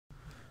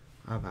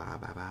We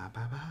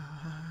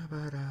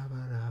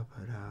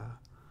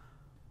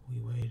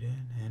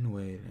waiting and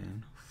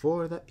waiting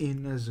for the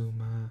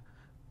Inazuma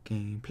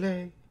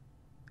gameplay.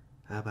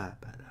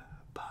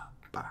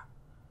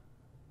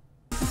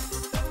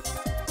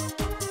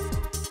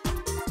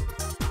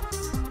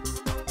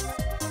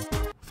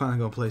 Finally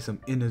gonna play some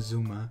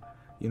Inazuma.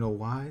 You know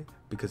why?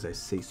 Because I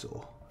say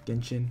so.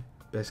 Genshin,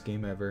 best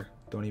game ever.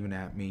 Don't even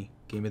at me.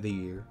 Game of the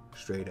year,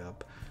 straight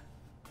up.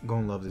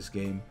 Gonna love this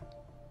game.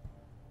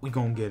 We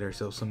gonna get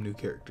ourselves some new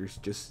characters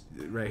just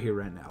right here,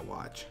 right now.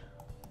 Watch.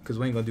 Because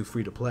we ain't gonna do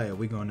free to play.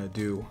 We gonna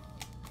do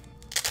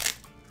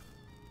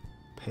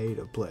pay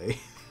to play.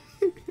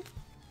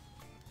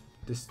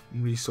 This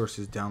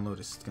resources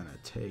download is gonna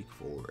take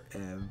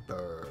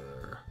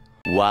forever.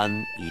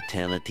 One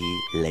eternity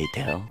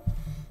later.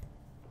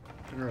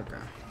 Okay.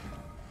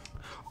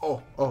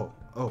 Oh,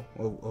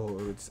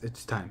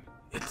 it's time.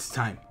 It's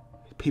time.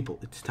 People,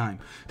 it's time.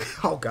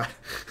 Oh god.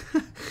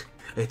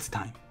 It's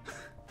time.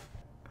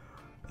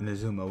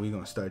 Inazuma, we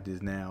gonna start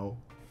this now.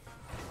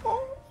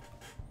 Oh.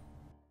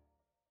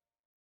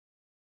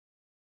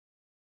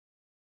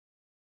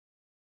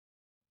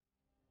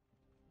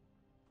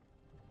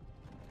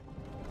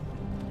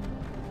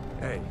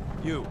 Hey,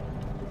 you. You're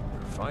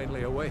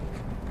finally awake.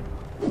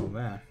 Oh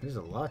man, there's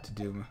a lot to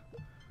do.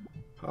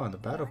 Oh, the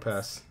battle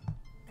pass.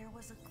 There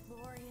was a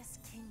glorious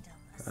kingdom.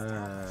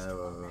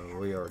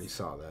 We already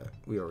saw that.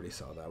 We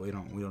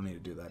don't need to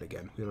do that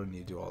again. We don't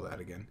need to do all that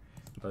again.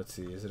 Let's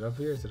see. Is it up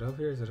here? Is it up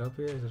here? Is it up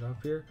here? Is it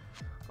up here?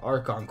 Our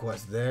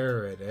conquest.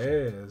 There it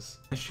is.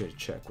 I should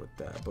check with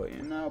that. But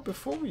you know,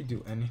 before we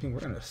do anything,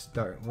 we're gonna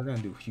start. We're gonna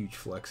do huge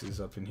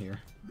flexes up in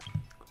here.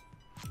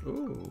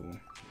 Ooh.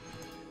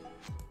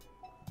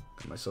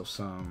 Got myself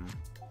some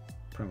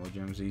Primo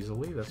Gems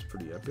easily. That's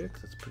pretty epic.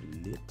 That's pretty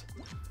lit.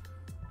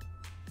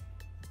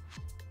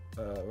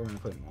 We're gonna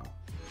play them all.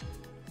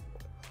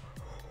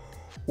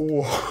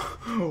 Whoa.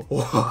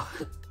 Whoa.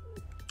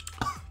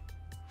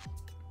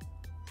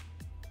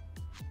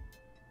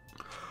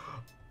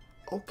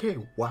 Okay,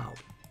 wow.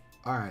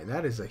 Alright,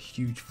 that is a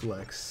huge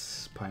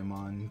flex,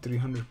 Paimon.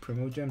 300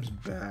 Primo Gems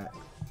back.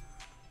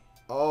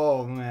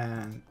 Oh,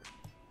 man.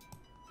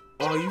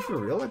 Oh, you for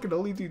real? I could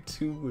only do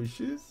 2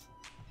 wishes?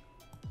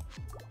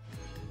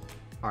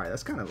 Alright,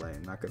 that's kind of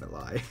lame, not gonna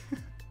lie.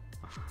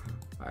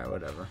 Alright,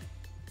 whatever.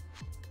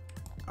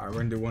 Alright, we're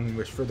gonna do 1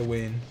 wish for the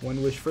win.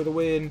 1 wish for the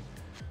win.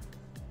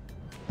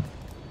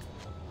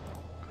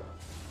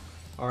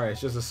 Alright,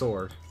 it's just a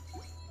sword.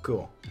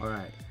 Cool.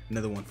 Alright,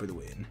 another 1 for the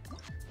win.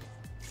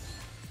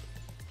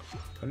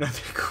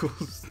 Another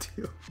cool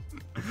steal.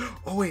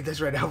 Oh wait,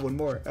 that's right. I have 1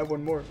 more. I have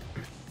 1 more.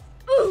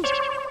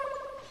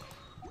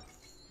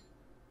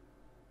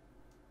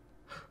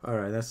 All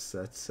right, that's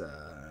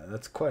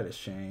quite a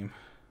shame.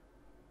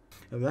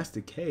 If that's the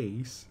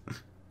case,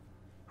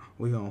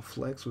 we gonna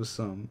flex with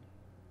some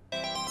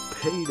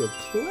pay to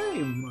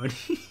play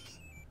money.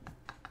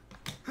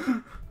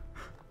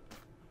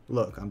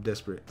 Look, I'm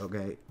desperate.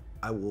 Okay,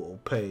 I will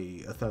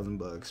pay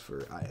 $1,000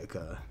 for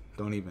Ayaka.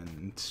 Don't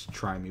even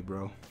try me,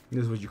 bro.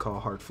 This is what you call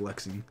hard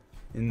flexing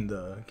in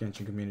the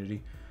Genshin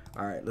community.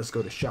 Alright, let's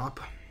go to shop.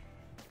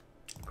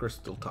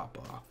 Crystal top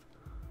off.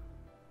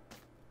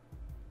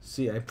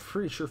 See, I'm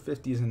pretty sure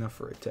 50 is enough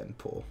for a 10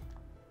 pull.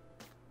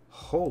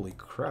 Holy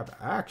crap.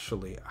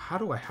 Actually, how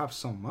do I have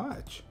so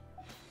much?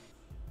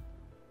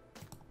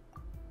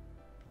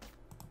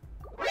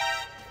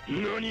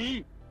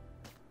 Nani?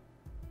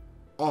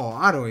 Oh,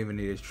 I don't even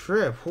need a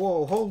trip.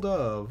 Whoa, hold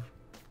up.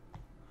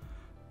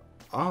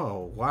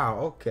 Oh, wow.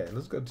 Okay,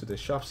 let's go to the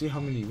shop. See how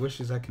many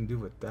wishes I can do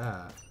with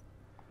that.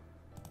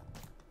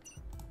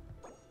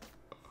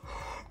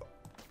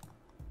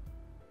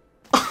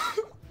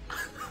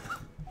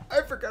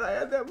 I forgot I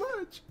had that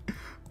much.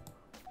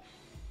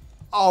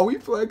 Oh, we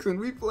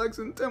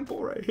flexing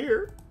temple right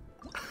here.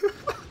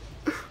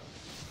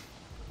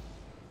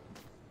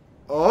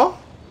 Oh?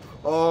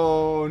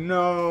 Oh,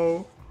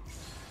 no.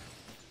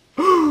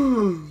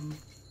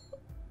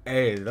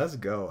 Hey, let's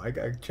go. I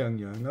got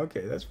Chungyun.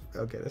 Okay, that's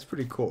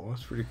pretty cool.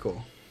 That's pretty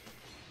cool.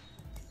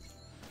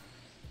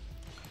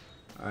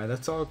 Alright,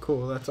 that's all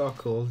cool. That's all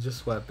cool.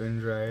 Just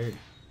weapons, right?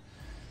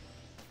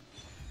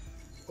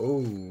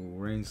 Oh,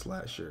 rain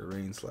slasher,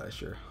 rain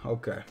slasher.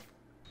 Okay.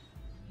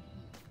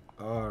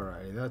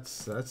 Alright,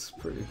 that's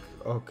pretty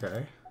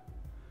okay.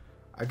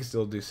 I can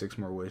still do 6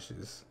 more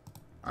wishes.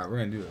 Alright, we're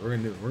gonna do it.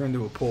 We're gonna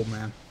do a pull,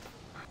 man.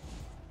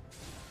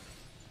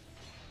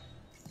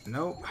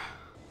 Nope.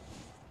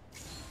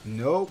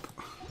 Nope.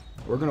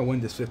 We're gonna win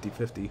this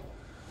 50-50.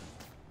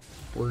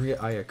 We're gonna get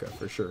Ayaka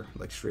for sure.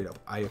 Like straight up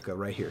Ayaka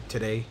right here.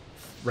 Today.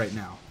 Right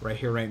now. Right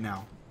here, right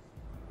now.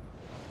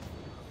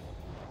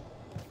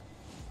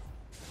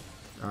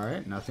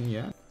 Alright, nothing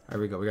yet. There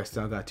we go. We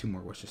still got 2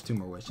 more wishes. 2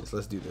 more wishes.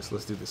 Let's do this.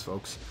 Let's do this,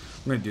 folks.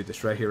 We're gonna do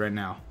this right here, right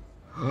now.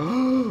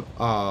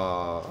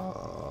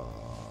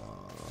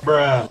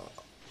 Bruh.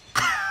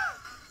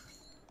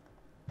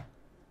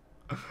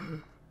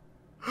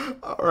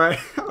 Alright,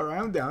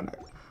 I'm down.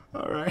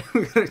 Alright,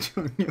 we gotta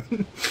join you.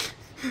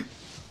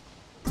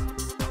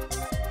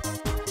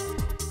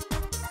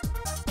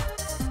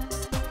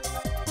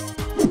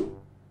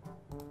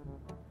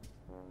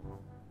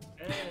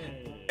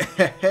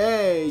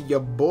 Hey, your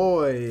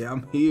boy,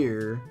 I'm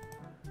here.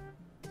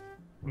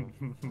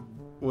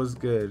 What's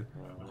good?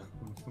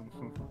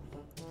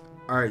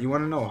 Alright, you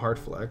want to know a hard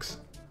flex?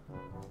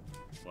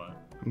 What?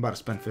 I'm about to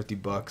spend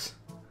 $50.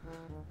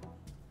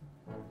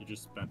 You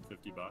just spent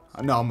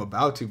 $50? No, I'm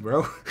about to,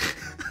 bro.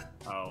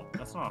 Oh,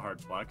 that's not a hard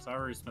flex. I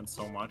already spent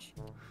so much.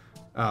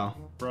 Oh.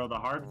 Bro, the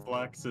hard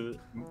flex is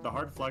the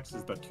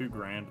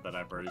 $2,000 that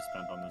I've already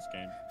spent on this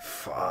game.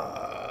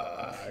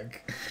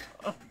 Fuck.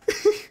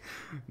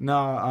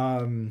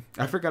 No,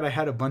 I forgot I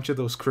had a bunch of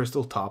those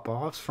crystal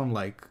top-offs from,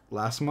 like,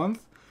 last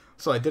month.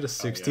 So I did a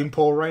 16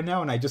 pull right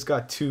now, and I just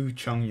got 2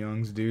 Chung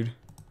Youngs, dude.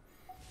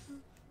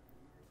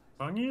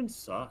 Chung Yun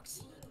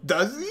sucks.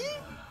 Does he?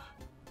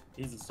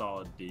 He's a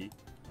solid D.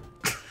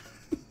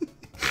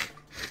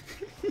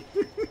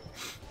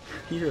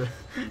 Here.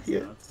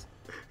 He's nuts.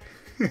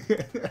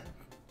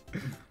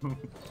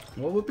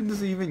 What weapon does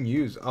he even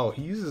use? Oh,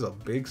 he uses a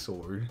big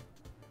sword.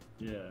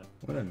 Yeah.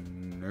 What a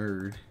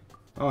nerd.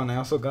 Oh, and I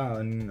also got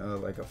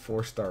like a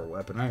 4-star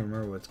weapon. I don't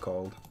remember what it's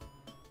called.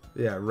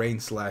 Yeah, Rain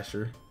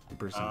Slasher.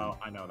 Oh,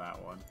 I know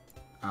that one.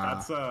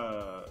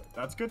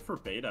 That's good for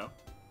Beto.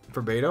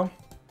 For Beto?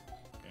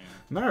 Yeah.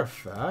 Matter of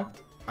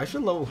fact, I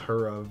should level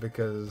her up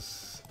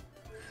because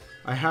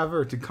I have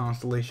her to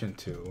Constellation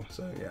 2.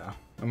 So yeah,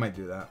 I might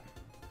do that.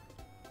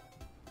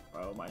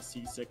 Bro, my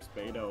C6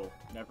 Beto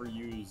never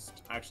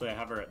used. Actually, I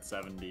have her at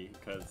 70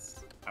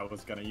 because I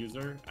was gonna use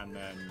her and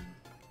then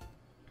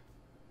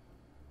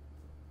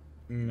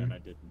I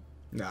didn't.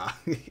 Nah.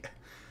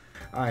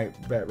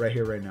 Alright, bet right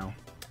here, right now.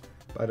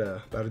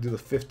 About to do the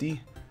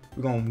 50.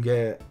 We're gonna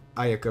get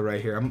Ayaka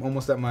right here. I'm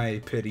almost at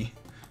my pity.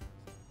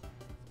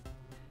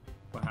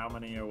 Well, how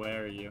many away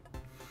are you?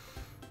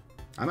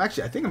 I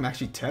think I'm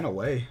actually 10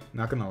 away.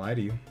 Not gonna lie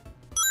to you.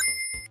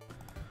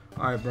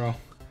 Alright, bro.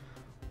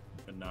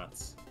 The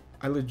nuts.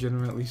 I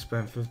legitimately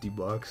spent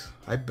 $50.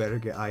 I better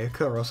get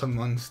Ayaka or else I'm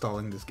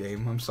uninstalling this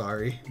game. I'm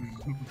sorry.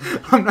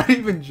 I'm not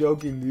even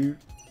joking, dude.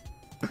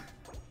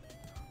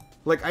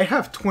 Like, I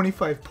have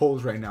 25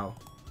 pulls right now.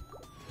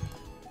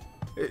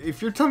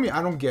 If you're telling me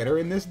I don't get her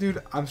in this,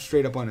 dude, I'm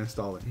straight up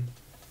uninstalling.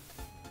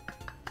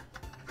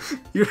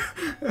 You're...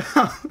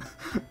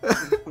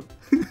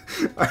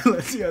 Alright,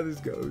 let's see how this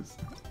goes.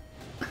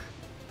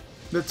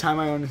 The time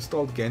I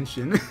uninstalled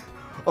Genshin.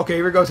 Okay,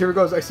 here it goes, here it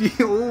goes. I see.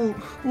 Ooh,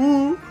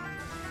 ooh.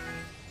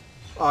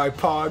 Alright,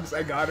 Pogs,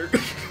 I got her.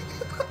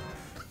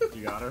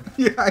 You got her?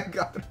 Yeah, I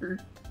got her.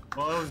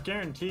 Well, it was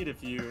guaranteed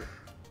if you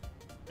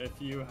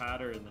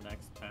had her in the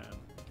next 10.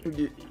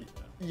 Guaranteed.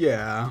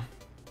 Yeah.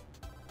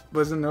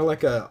 Wasn't there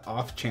like a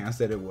off chance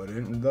that it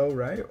wouldn't though,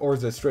 right? Or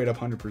is it straight up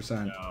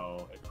 100%?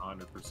 No, it's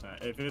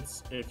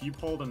 100%. If you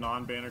pulled a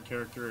non-banner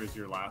character as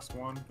your last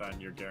one,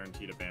 then you're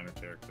guaranteed a banner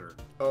character.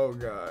 Oh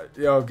god.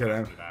 Yeah, okay.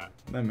 After that.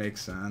 That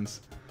makes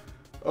sense.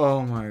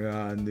 Oh my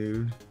god,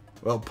 dude.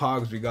 Well,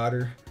 Pogs, we got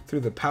her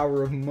through the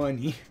power of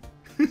money.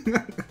 For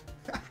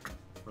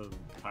the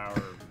power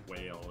of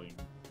whaling.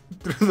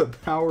 Through the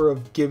power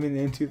of giving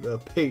into the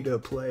pay to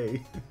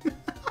play.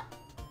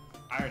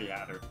 I already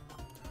had her.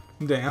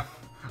 Damn,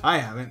 I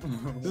haven't.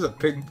 This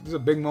is a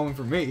big moment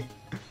for me.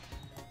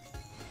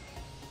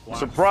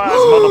 Surprise,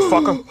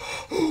 motherfucker!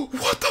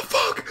 What the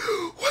fuck?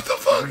 What the You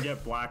fuck? can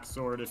get Black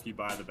Sword if you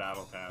buy the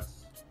Battle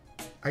Pass.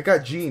 I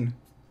got Jean.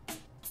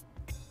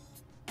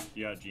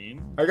 You got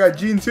Jean? I got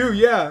Jean too.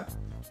 Yeah.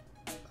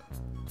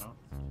 No?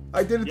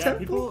 I did a Yeah,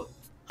 temple.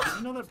 did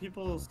you know that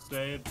people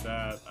say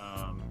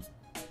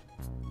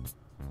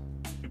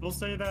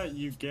that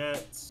you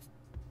get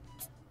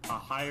a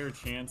higher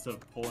chance of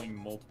pulling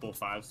multiple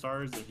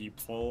 5-stars if you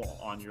pull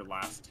on your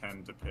last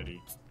 10 to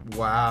pity?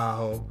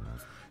 Wow.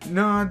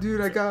 Nah, dude,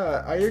 I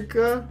got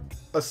Ayaka,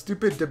 a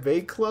stupid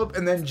debate club,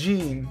 and then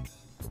Jean.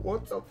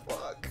 What the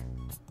fuck?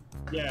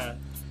 Yeah,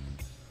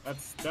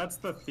 that's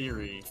the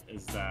theory.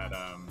 Is that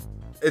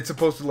It's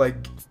supposed to like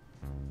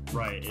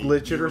right?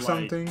 glitch it you're or like-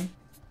 something.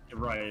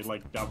 Right,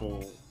 like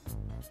double.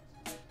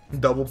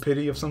 Double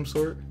pity of some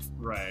sort.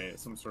 Right,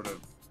 some sort of.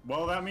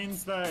 Well, that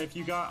means that if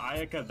you got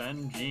Ayaka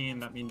then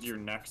Jean, that means your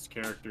next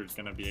character is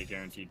gonna be a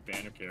guaranteed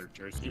banner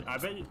character. So I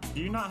bet.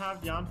 Do you not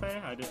have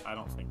Yanfei? I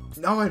don't think.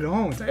 No, I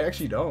don't. I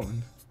actually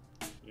don't.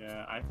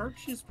 Yeah, I heard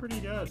she's pretty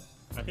good.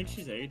 I think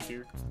she's A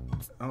tier.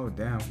 Oh,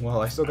 damn.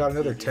 Well, I still got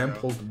another Easy, 10 bro.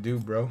 pull to do,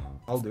 bro.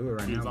 I'll do it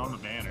right She's now. on the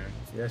banner.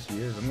 Yeah, she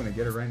is. I'm gonna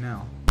get her right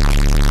now.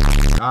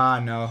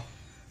 Ah, no.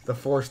 The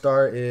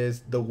 4-star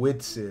is The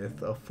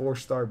Widsith, a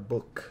 4-star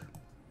book.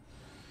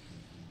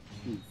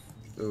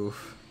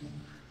 Oof.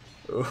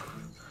 Oof.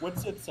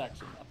 What's its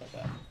section up at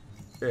that?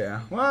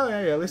 Yeah. Well,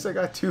 yeah, at least I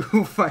got 2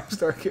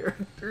 5-star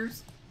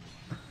characters.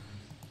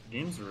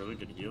 Jean's a really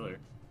good healer.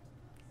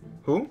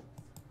 Who?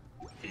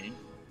 Jean.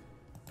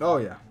 Oh,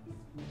 yeah.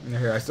 And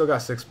here, I still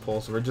got 6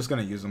 pulls, so we're just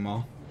gonna use them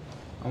all.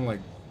 I'm like,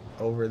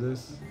 over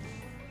this.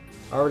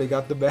 I already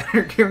got the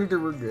banner character,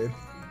 we're good.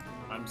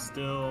 I'm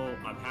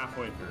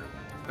halfway through.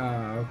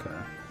 Okay.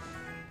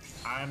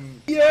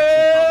 I'm Yeah,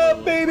 actually probably a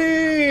little-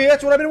 baby!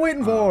 That's what I've been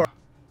waiting for!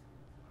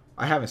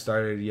 I haven't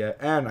started it yet,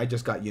 and I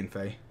just got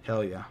Yinfei.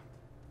 Hell yeah.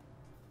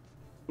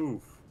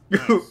 Oof.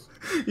 Nice.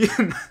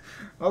 Yeah.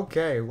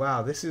 Okay,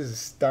 wow, this is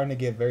starting to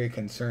get very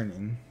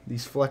concerning.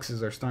 These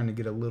flexes are starting to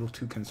get a little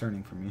too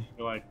concerning for me.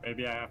 You're like,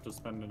 maybe I have to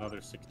spend another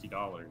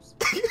 $60.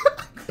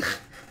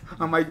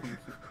 I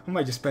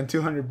might just spend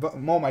 200 bucks.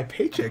 All my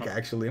paycheck,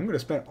 actually. I'm gonna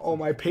spend all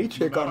my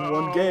paycheck on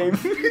one game.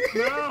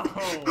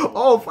 No.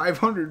 All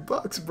 500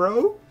 bucks,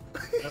 bro.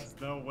 That's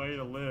no way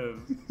to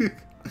live.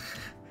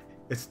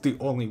 It's the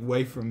only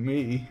way for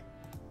me.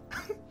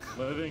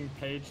 Living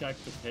paycheck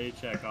to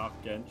paycheck off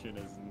Genshin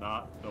is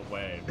not the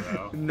way,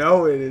 bro.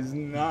 No, it is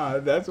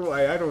not. That's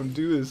why I don't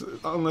do this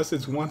unless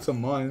it's once a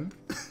month.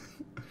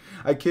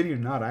 I kid you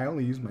not. I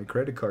only use my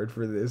credit card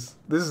for this.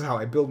 This is how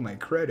I build my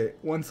credit.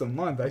 Once a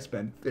month, I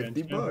spend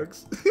 50 Genshin?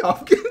 bucks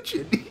off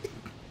Genshin.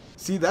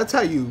 See, that's how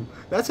you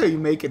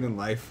make it in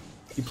life.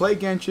 You play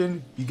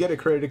Genshin, you get a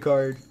credit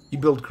card, you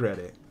build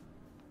credit.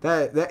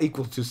 That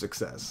equals to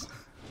success.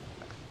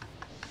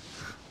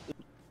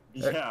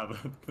 Yeah,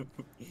 but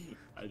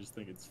I just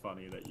think it's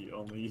funny that you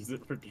only use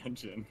it for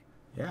Genshin.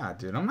 Yeah,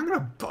 dude, I'm not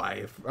gonna buy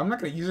it. I'm not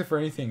gonna use it for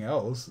anything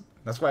else.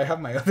 That's why I have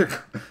my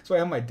That's why I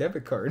have my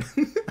debit card.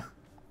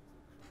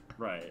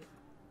 Right.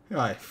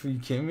 Are you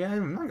kidding me?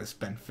 I'm not gonna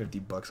spend 50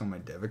 bucks on my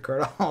debit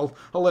card. I'll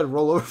let it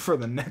roll over for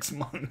the next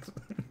month.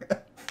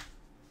 At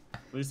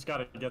least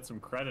gotta get some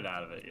credit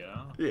out of it, you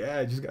know? Yeah,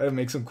 I just gotta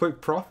make some quick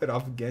profit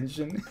off of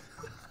Genshin.